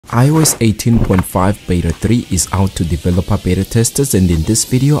iOS 18.5 Beta 3 is out to developer beta testers, and in this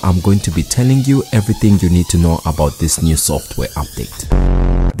video I'm going to be telling you everything you need to know about this new software update.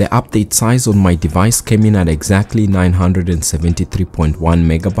 The update size on my device came in at exactly 973.1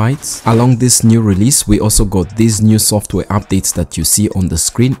 megabytes. Along this new release, we also got these new software updates that you see on the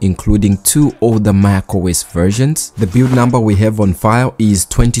screen, including 2 older macOS versions. The build number we have on file is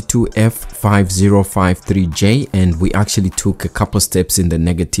 22F5053J, and we actually took a couple steps in the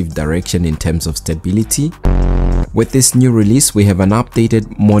negative direction in terms of stability. With this new release, we have an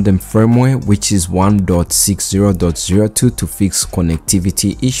updated modem firmware, which is 1.60.02 to fix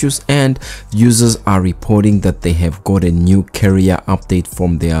connectivity issues, and users are reporting that they have got a new carrier update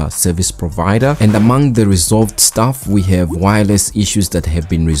from their service provider. And among the resolved stuff, we have wireless issues that have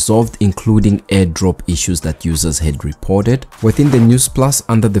been resolved, including AirDrop issues that users had reported. Within the News Plus,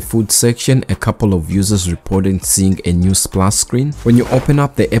 under the food section, a couple of users reported seeing a new splash screen. When you open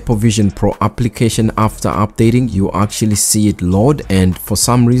up the Apple Vision Pro application after updating, you actually see it load, and for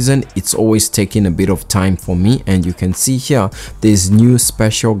some reason it's always taking a bit of time for me. And you can see here there's new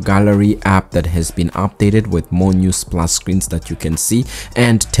special gallery app that has been updated with more new splash screens that you can see,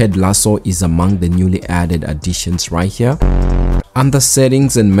 and Ted Lasso is among the newly added additions right here. Under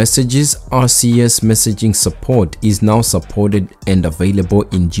settings and messages, RCS messaging support is now supported and available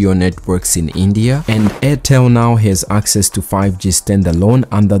in Jio networks in India, and Airtel now has access to 5G standalone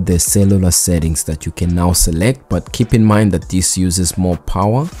under the cellular settings that you can now select, but keep in mind that this uses more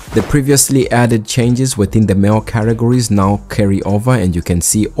power. The previously added changes within the mail categories now carry over, and you can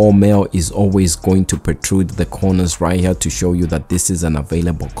see all mail is always going to protrude the corners right here to show you that this is an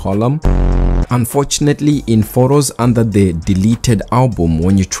available column. Unfortunately, in photos under the deleted album,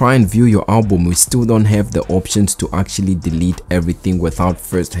 when you try and view your album, we still don't have the options to actually delete everything without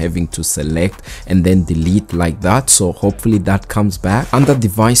first having to select and then delete like that. So hopefully that comes back. Under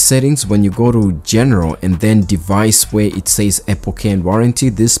device settings, when you go to general and then device where it says Apple Care and warranty,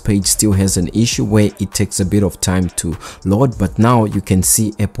 this page still has an issue where it takes a bit of time to load, but now you can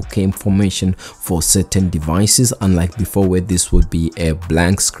see Apple Care information for certain devices, unlike before where this would be a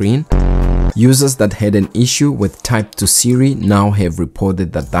blank screen. Users that had an issue with Type to Siri now have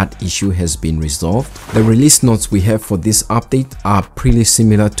reported that that issue has been resolved. The release notes we have for this update are pretty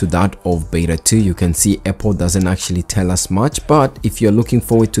similar to that of Beta 2. You can see Apple doesn't actually tell us much, but if you're looking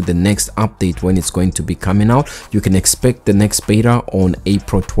forward to the next update when it's going to be coming out, you can expect the next beta on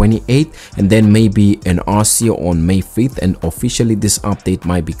April 28th, and then maybe an RC on May 5th, and officially this update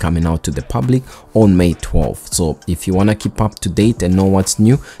might be coming out to the public on May 12th. So if you want to keep up to date and know what's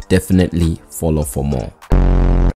new, definitely follow for more.